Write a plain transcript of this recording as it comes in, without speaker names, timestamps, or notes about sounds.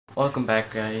Welcome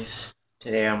back, guys.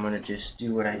 Today I'm gonna just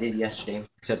do what I did yesterday,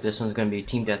 except this one's gonna be a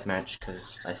team deathmatch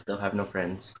because I still have no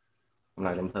friends. I'm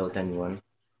not gonna play with anyone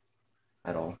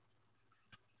at all,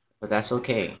 but that's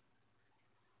okay.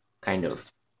 Kind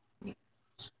of.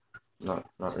 Not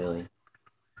really.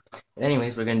 But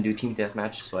anyways, we're gonna do team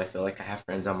deathmatch, so I feel like I have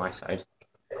friends on my side.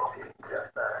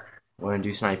 We're gonna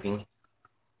do sniping.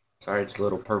 Sorry, it's a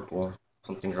little purple.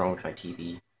 Something's wrong with my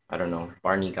TV. I don't know.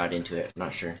 Barney got into it. I'm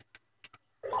not sure.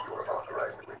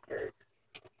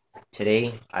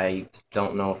 Today, I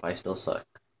don't know if I still suck.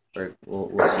 Or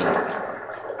we'll see.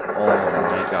 Oh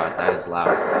my god, that is loud.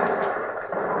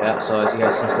 Yeah, so as you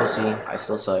guys can still see, I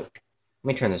still suck. Let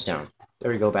me turn this down. There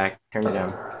we go, back. Turn it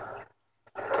down.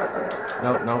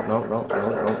 No, no, no, no, no,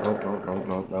 no, no, no, no,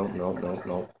 no, no, no, no,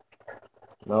 no.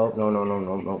 No, no, no, no,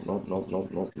 no, no, no, no, no,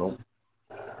 no, no.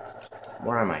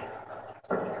 Where am I?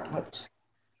 What?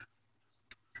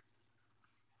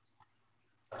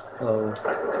 Hello.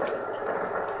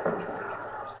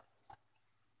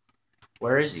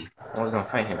 Where is he? I was gonna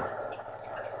fight him.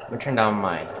 Let me turn down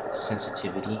my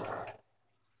sensitivity.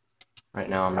 Right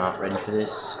now I'm not ready for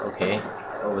this. Okay.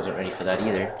 I wasn't ready for that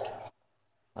either.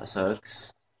 That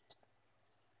sucks.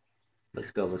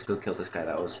 Let's go kill this guy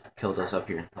that was killed us up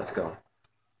here. Let's go.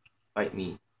 Fight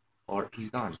me. Or he's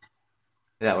gone.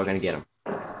 Yeah, we're gonna get him.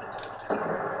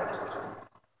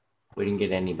 We didn't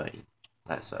get anybody.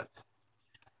 That sucks.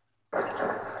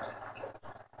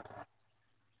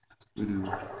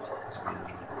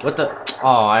 What the?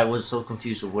 Oh, I was so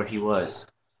confused with where he was.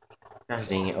 Gosh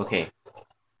dang it. Okay.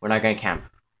 We're not gonna camp.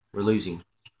 We're losing.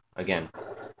 Again.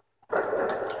 Look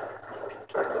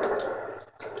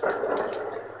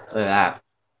at that.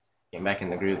 Get back in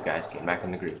the groove, guys. Get back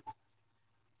in the groove.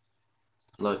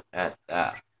 Look at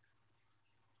that.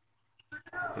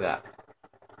 Look at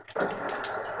that.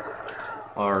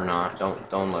 Or not.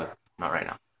 Don't look. Not right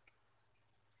now.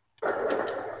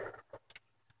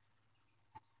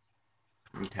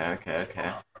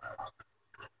 Okay.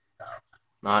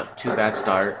 Not too bad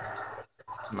start.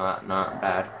 Not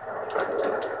bad.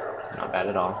 Not bad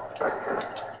at all.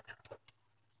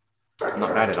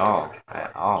 Not bad at all.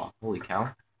 At all. Holy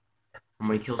cow. How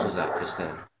many kills was that just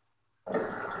then?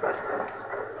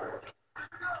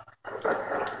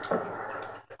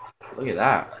 Look at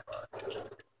that.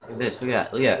 Look at this. Look at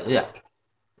that. Look at that. Look at that.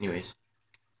 Anyways.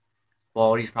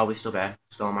 Quality's probably still bad.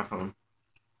 Still on my phone.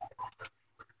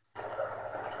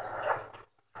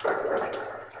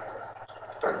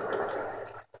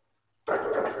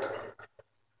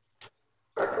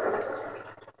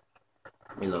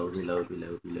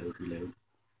 Reload.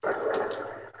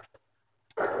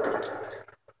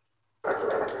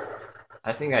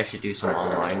 I think I should do some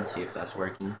online, see if that's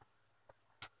working.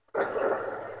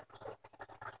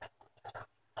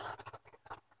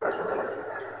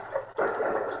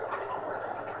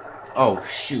 Oh,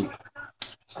 shoot.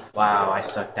 Wow, I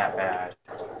suck that bad.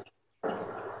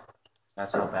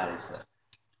 That's how bad I suck.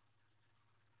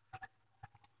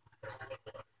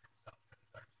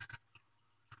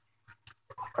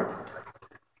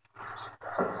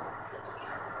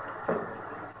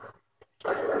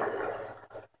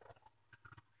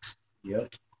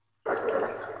 Yep.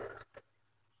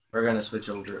 We're gonna switch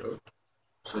over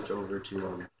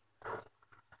to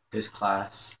this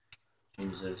class.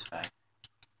 Change this back.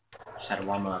 Just had to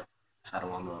warm up. Had to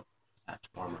warm up.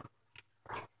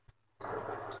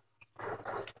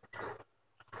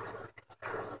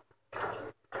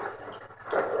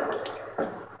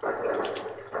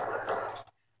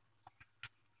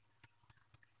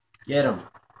 Get him.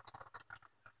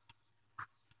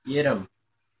 Get him.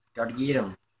 Gotta get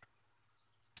him.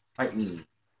 Fight me.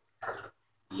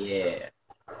 Yeah.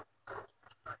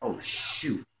 Oh,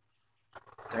 shoot.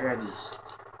 That guy just...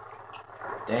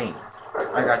 Dang.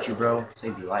 I got you, bro.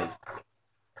 Saved your life.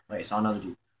 Wait, saw another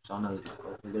dude. Oh,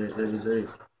 there is.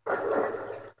 Look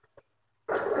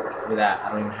at that. I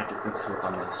don't even have to quick scope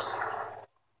on this.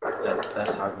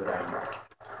 That's how good I am.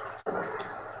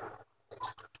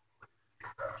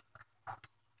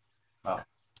 Oh.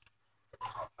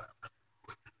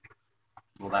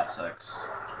 Well, that sucks.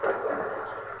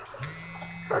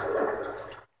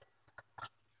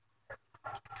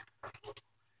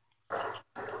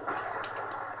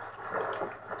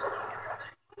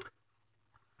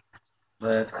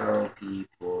 Let's go,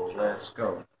 people. Let's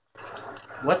go.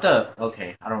 What the?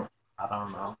 Okay, I don't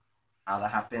know how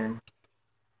that happened.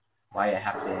 Why it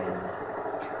happened.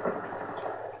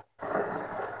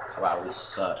 Wow, we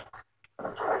suck.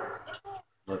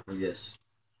 Look at this.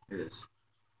 Look at this.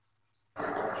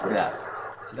 Look at that.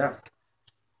 See that?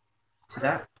 See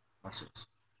that? Watch this.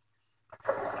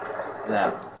 Look at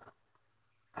that.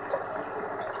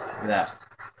 Look at that.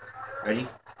 Ready?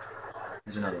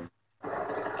 Here's another one.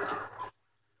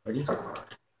 Ready?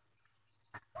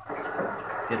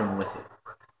 Hit him with it.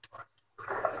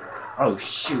 Oh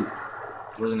shoot!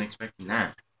 Wasn't expecting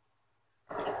that.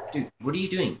 Dude, what are you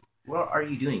doing? What are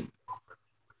you doing?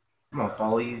 I'm gonna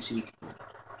follow you, see what you do.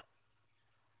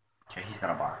 Okay, he's got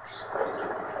a box.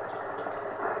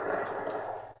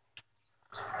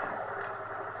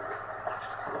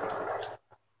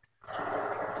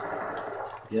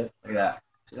 Yep, look at that.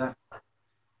 See that?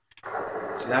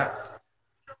 See that?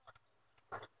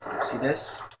 See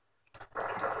this?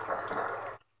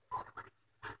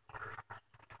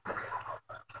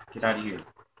 Get out of here.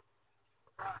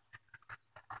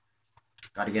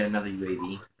 Gotta get another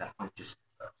UAV. That punk just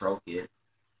broke it.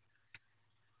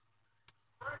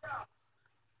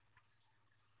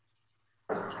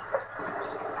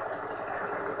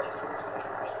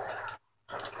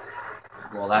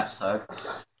 Well, that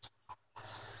sucks.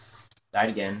 Died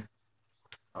again.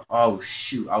 Oh,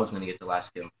 shoot. I was gonna get the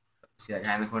last kill. See that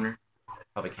guy in the corner?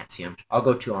 Probably can't see him. I'll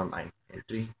go to online. In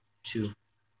 3, 2, 1.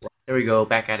 There we go.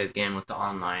 Back at it again with the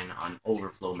online on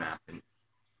Overflow map in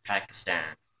Pakistan.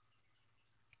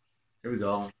 Here we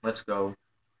go. Let's go.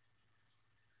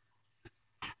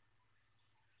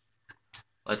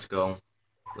 Let's go.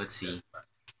 Let's see.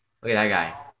 Look at that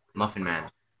guy. Muffin Man.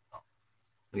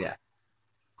 Look at that.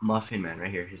 Muffin Man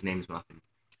right here. His name's Muffin.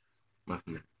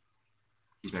 Muffin Man.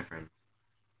 He's my friend.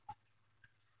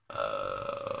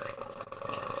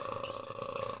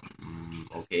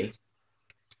 Okay.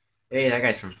 Hey, that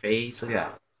guy's from FaZe. Look at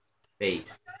that.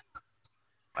 FaZe.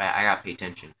 I gotta pay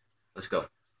attention. Let's go.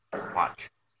 Watch.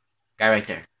 Guy right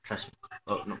there. Trust me.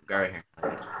 Oh, no. Guy right here.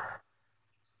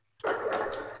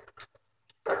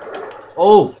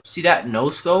 Oh! See that no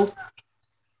scope?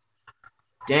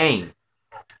 Dang.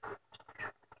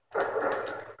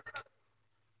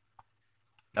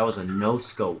 That was a no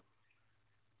scope.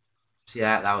 See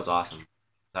that? That was awesome.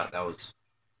 That was...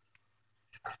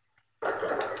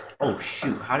 Oh,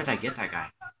 shoot. How did I get that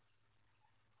guy?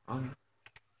 Oh.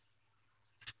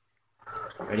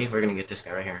 Ready? We're gonna get this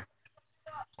guy right here.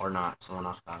 Or not. Someone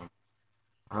else got him.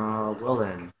 Well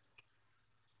then.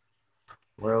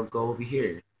 We'll go over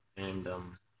here. And,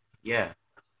 yeah.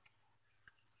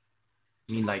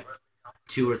 Need like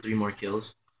 2 or 3 more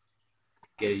kills.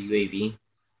 Get a UAV.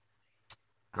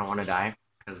 I don't want to die.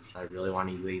 Because I really want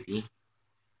a UAV.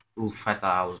 Oof, I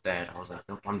thought I was dead. I was like,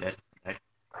 nope, I'm dead. I'm dead.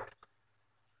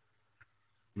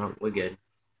 No, we're good.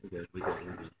 We're good. We're good.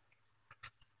 We're good.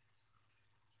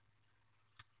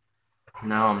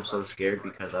 Now I'm so scared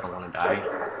because I don't want to die.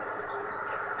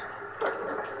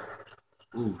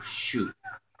 Ooh, shoot.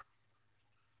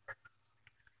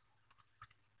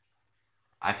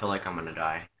 I feel like I'm gonna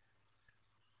die.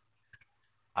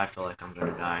 I feel like I'm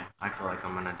gonna die. I feel like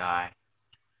I'm gonna die.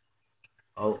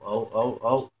 Oh, oh, oh,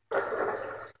 oh.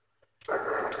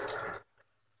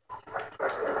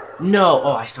 No!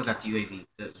 Oh, I still got the UAV.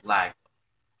 There's lag.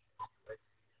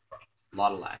 A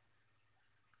lot of lag.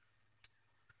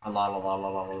 A lot.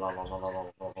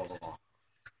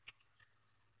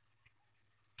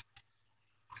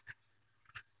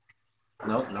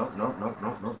 Nope.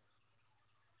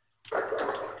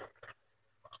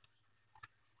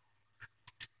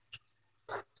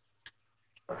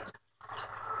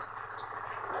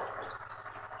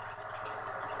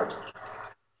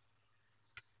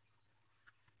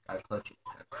 Gotta clutch it.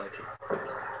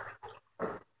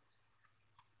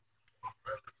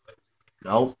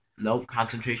 Nope.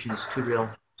 Concentration is too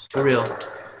real. It's too real.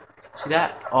 See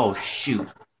that? Oh, shoot.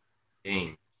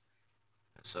 Dang.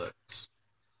 That sucks.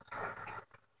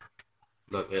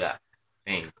 Look at that.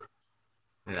 Bang. Look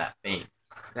at that. Bang.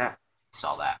 See that? You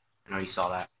saw that. I know you saw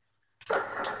that.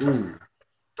 Ooh.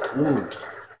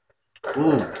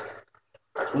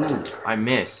 I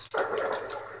miss.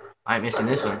 I'm missing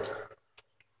this one.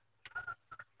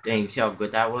 Dang, see how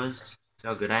good that was? See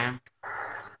how good I am?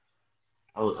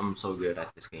 Oh, I'm so good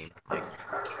at this game. Like,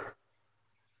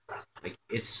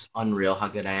 it's unreal how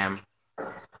good I am.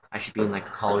 I should be in, like,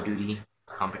 a Call of Duty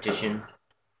competition.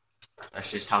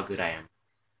 That's just how good I am.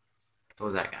 So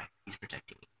is that guy. He's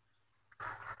protecting me.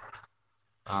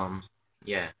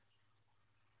 Yeah.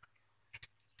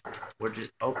 We're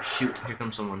just... Oh, shoot. Here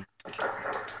comes someone.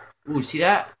 Ooh, see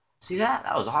that? See that?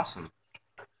 That was awesome.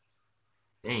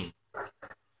 Dang.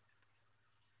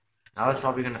 Now it's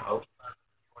probably gonna... Oh.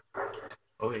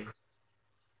 Oh, wait.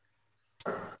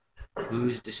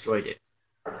 Who's destroyed it?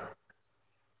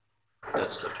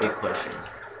 That's the big question.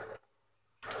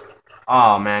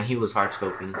 Oh, man. He was hard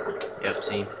scoping. Yep,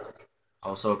 see? I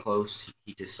was so close.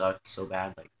 He just sucked so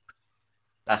bad. Like,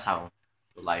 that's how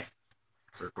the life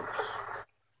circles.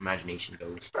 Imagination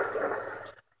goes.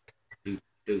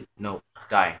 Dude, no.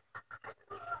 Die.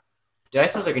 Did I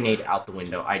throw the grenade out the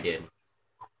window? I did.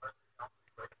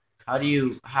 How do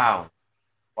you... How?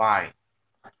 Why?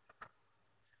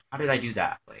 How did I do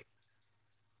that? Like,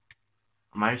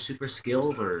 am I super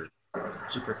skilled or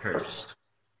super cursed?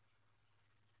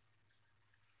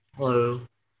 Hello.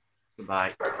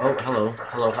 Goodbye. Oh, hello.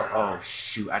 Hello. Oh,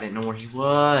 shoot. I didn't know where he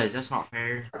was. That's not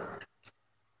fair.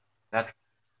 That's...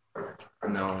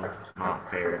 No,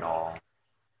 not fair at all.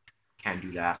 Can't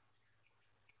do that.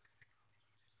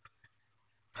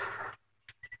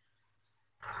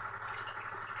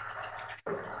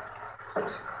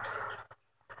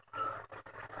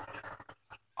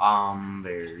 I'm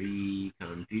very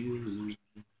confused.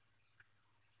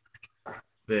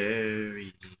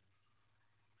 Very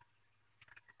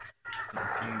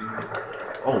confused.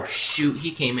 Oh, shoot.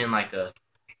 He came in like a...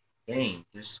 Dang.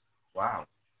 Just... Wow.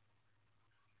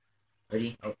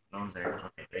 Ready? Oh, no one's there.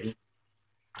 Okay, ready?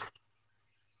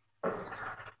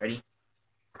 Ready?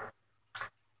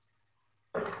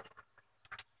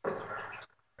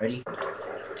 Ready?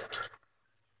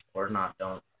 Or not,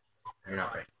 don't. You're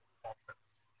not ready.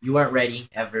 You weren't ready,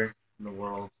 ever, in the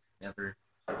world. Never.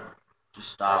 Just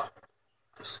stop.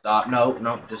 Just stop. No,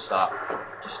 no, just stop.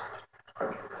 Just...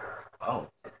 Oh.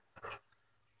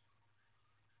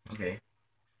 Okay.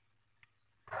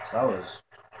 That was...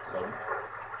 cool.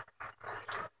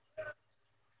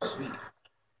 Sweet.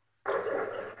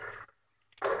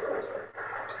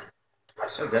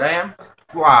 So good I am?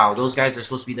 Wow, those guys are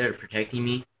supposed to be there protecting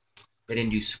me. They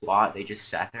didn't do squat, they just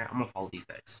sat there. I'm gonna follow these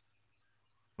guys.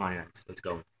 Come on, guys, let's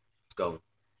go. Let's go.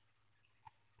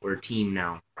 We're a team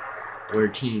now. We're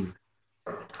a team.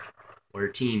 We're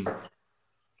a team.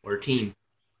 We're a team.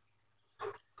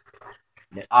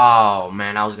 Oh,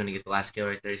 man, I was gonna get the last kill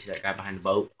right there. See that guy behind the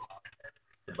boat?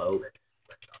 The boat.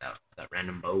 That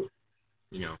random boat.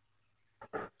 You know.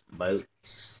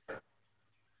 Boats.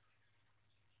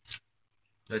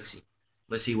 Let's see.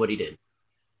 Let's see what he did.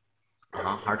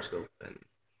 Hard scope. And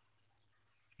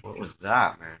what was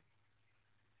that, man?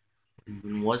 What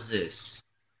even was this?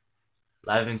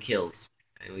 11 kills.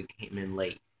 And we came in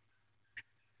late.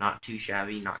 Not too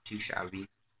shabby, not too shabby.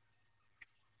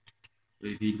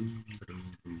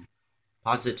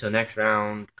 Pause it till next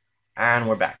round. And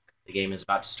we're back. The game is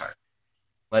about to start.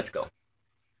 Let's go.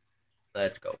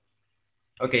 Let's go.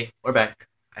 Okay, we're back.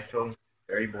 I feel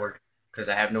very bored because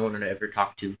I have no one to ever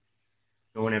talk to.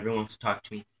 No one ever wants to talk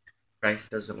to me. Bryce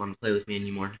doesn't want to play with me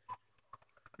anymore.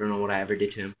 I don't know what I ever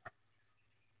did to him.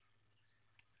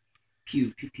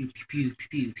 Pew, pew, pew, pew, pew,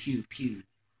 pew, pew, pew.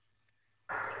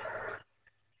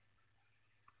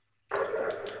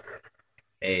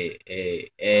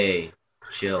 Hey.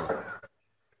 Chill.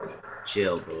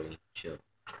 Chill, bro. Chill.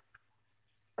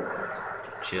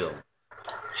 Chill.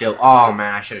 Chill. Oh,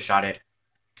 man, I should have shot it.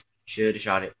 Should have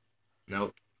shot it.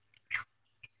 Nope.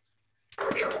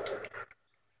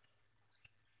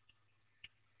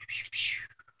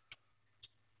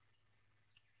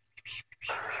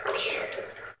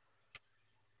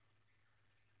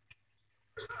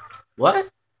 What?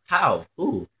 How?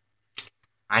 Ooh.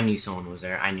 I knew someone was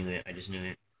there. I knew it. I just knew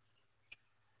it.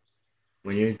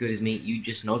 When you're as good as me, you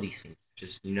just know these things.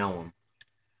 Just, you know them.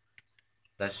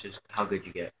 That's just how good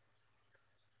you get.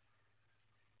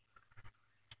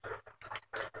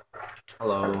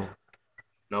 Hello.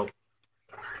 Nope.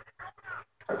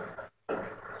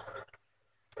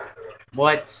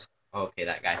 What? Okay,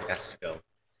 that guy has to go.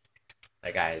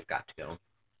 That guy has got to go.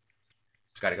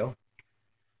 He's got to go.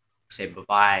 Say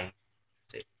bye-bye.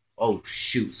 Say, oh,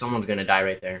 shoot. Someone's going to die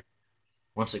right there.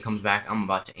 Once it comes back, I'm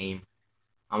about to aim.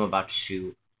 I'm about to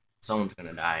shoot. Someone's going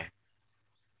to die.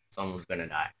 Someone's going to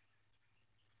die.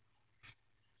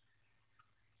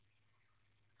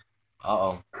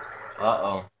 Uh-oh.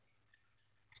 Uh-oh.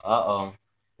 Uh-oh.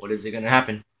 What is it going to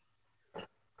happen?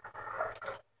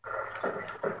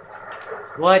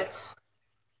 What?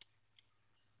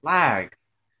 Lag.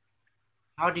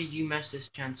 How did you mess this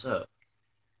chance up?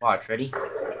 Watch, ready?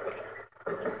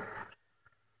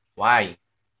 Why?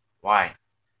 Why?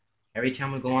 Every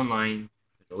time we go online,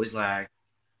 there's always lag.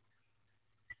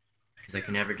 Because I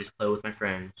can never just play with my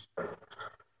friends.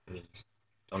 I mean,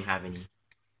 don't have any.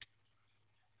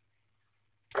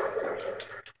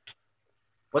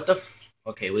 What the f...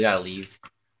 Okay, we gotta leave.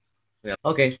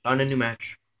 Okay, found a new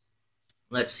match.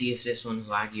 Let's see if this one's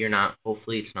laggy or not.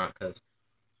 Hopefully it's not, because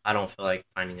I don't feel like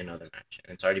finding another match.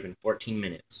 And it's already been 14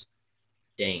 minutes.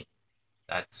 Dang.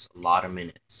 That's a lot of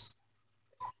minutes.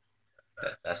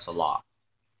 That's a lot.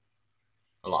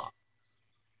 A lot.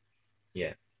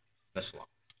 Yeah, that's a lot.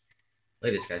 Look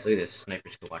at this, guys. Look at this. Sniper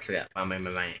scope. Watch. Look at that. Bang, bang,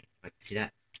 bang, bang. Like, see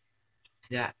that?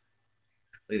 See that?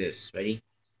 Look at this. Ready?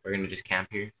 We're gonna just camp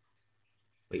here.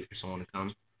 Wait for someone to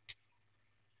come.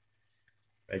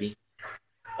 Ready?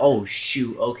 Oh,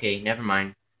 shoot. Okay, never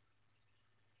mind.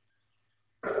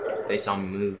 They saw me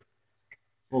move.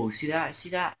 Whoa, see that? See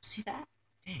that? See that?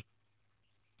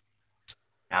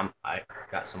 Dang. I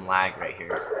got some lag right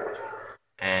here.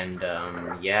 And,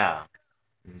 yeah.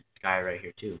 Guy right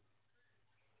here, too.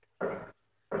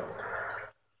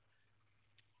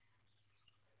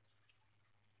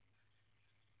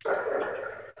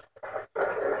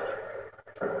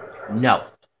 No.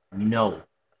 No.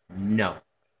 No.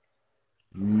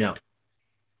 No.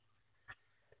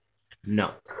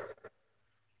 No.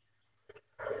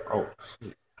 Oh,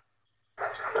 shoot.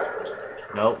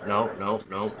 No, no, no,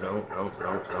 no, no, no,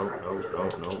 no, no, no, no,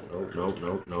 no, no,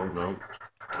 no, no, no.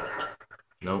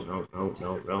 No, no, no,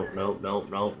 no, no, no, no,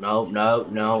 no, no, no,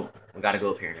 no. We gotta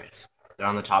go up here, guys. They're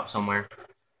on the top somewhere.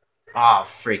 Ah,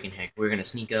 freaking heck. We're gonna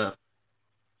sneak up.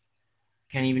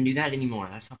 Can't even do that anymore.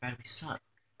 That's how bad we suck.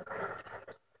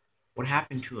 What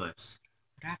happened to us?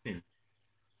 What happened?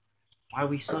 Why are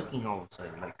we sucking all of a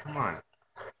sudden? Like, come on.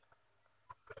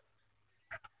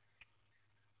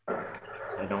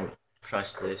 I don't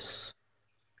trust this.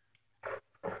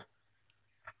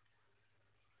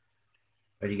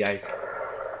 Ready, guys?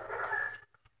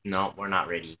 No, we're not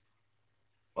ready.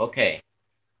 Okay.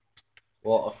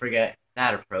 Well, I'll forget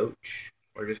that approach.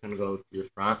 We're just gonna go to the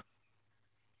front.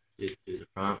 To the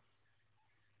front.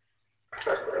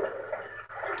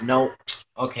 No.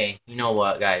 Okay, you know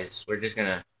what, guys? We're just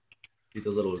gonna do the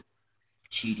little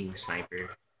cheating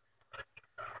sniper.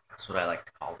 That's what I like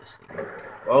to call this thing.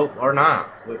 Well, or not.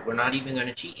 We're not even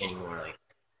gonna cheat anymore. Like,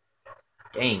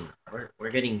 dang, we're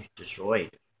getting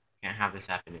destroyed. Can't have this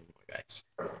happen anymore, guys.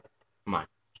 Come on.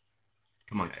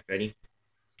 Come on, guys. Ready?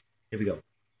 Here we go.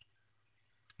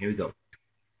 Here we go.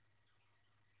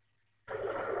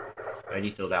 Ready?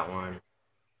 Throw that one.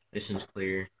 This one's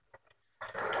clear.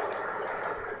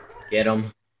 Get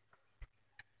him.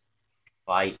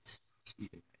 Fight. Excuse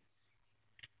me.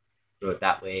 Throw it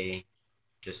that way,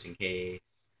 just in case.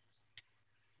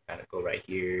 Gotta go right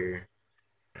here.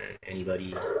 And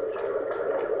anybody?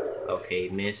 Okay,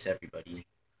 miss everybody.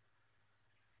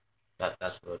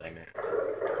 That's what I meant.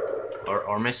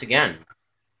 Or miss again.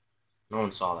 No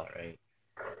one saw that, right?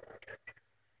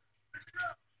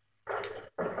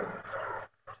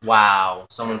 Wow,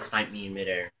 someone sniped me in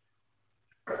midair.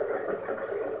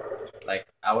 Like,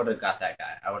 I would have got that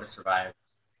guy. I would have survived.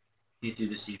 He threw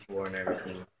the C4 and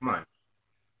everything. Come on.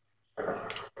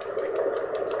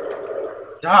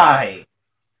 Die!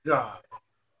 God.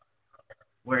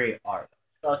 We are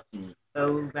fucking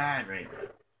so bad right now.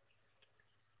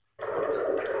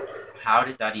 How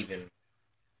did that even...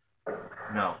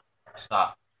 No.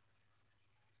 Stop.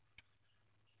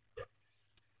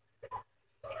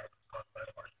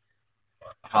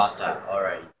 Hostile.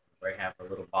 Alright. We have a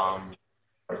little bomb.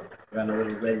 We got a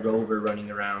little red rover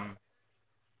running around.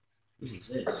 Who's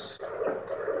this?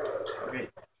 Okay.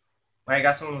 Wait, I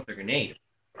got someone with a grenade.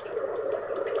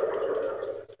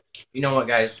 You know what,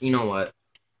 guys? You know what?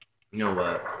 You know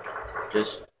what?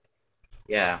 Just...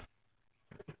 Yeah.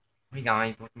 Hey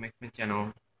guys, welcome back to my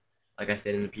channel. Like I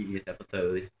said in the previous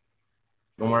episode.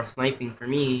 No more sniping for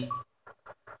me.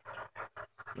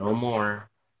 No more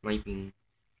sniping.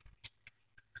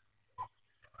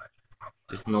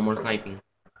 Just no more sniping.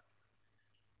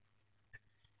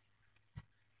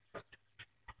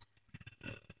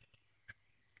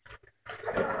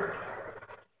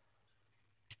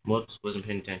 Whoops, wasn't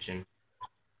paying attention.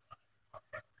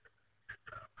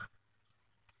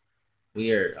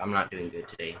 I'm not doing good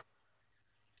today.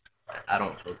 I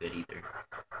don't feel good either.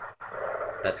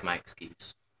 That's my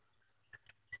excuse.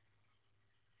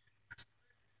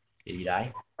 Did he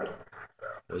die?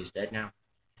 Oh, he's dead now.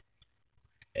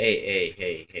 Hey. Hey.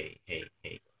 Hey. Hey.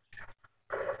 Hey.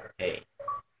 Hey.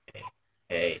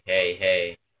 Hey. Hey.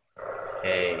 Hey.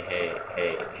 Hey.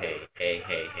 Hey. Hey.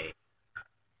 Hey.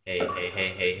 Hey, hey, hey,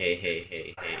 hey, hey,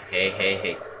 hey, hey, hey, hey,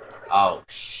 hey. Oh,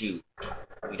 shoot.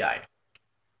 We died.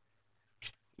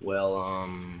 Well,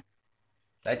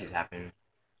 that just happened.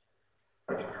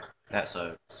 That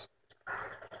sucks.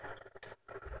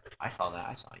 I saw that.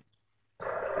 I saw you.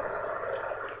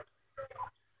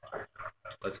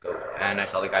 Let's go. And I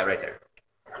saw the guy right there.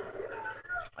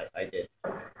 I did.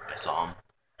 I saw him.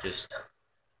 Just,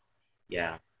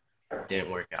 yeah.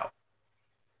 Didn't work out.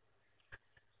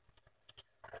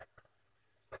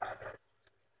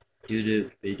 Do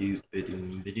ba do ba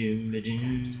doom ba doom ba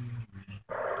doom.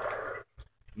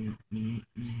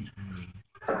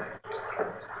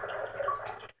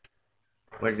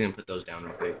 We're just gonna put those down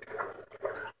real quick.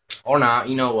 Or not,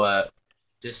 you know what?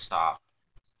 Just stop.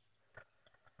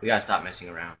 We gotta stop messing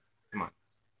around. Come on.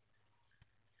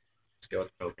 Let's go with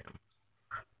the program.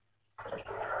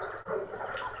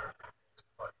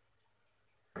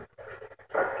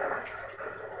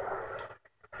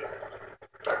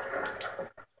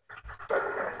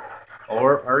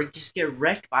 Or just get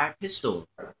wrecked by a pistol.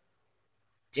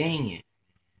 Dang it.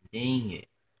 Dang it.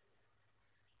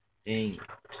 Dang it.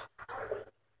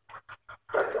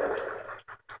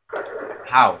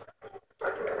 How?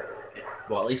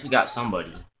 Well, at least we got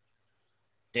somebody.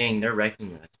 Dang, they're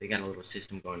wrecking us. They got a little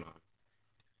system going on.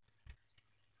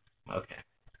 Okay.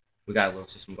 We got a little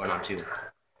system going on too.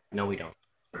 No, we don't.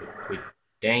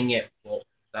 Dang it. Well,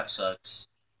 that sucks.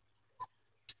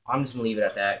 I'm just gonna leave it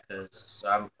at that because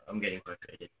I'm getting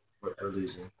frustrated. We're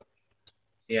losing.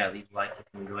 Yeah, leave a like if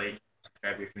you enjoyed.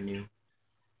 Subscribe if you're new.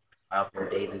 I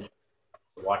upload daily.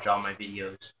 Watch all my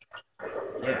videos.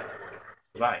 Yeah.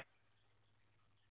 Bye.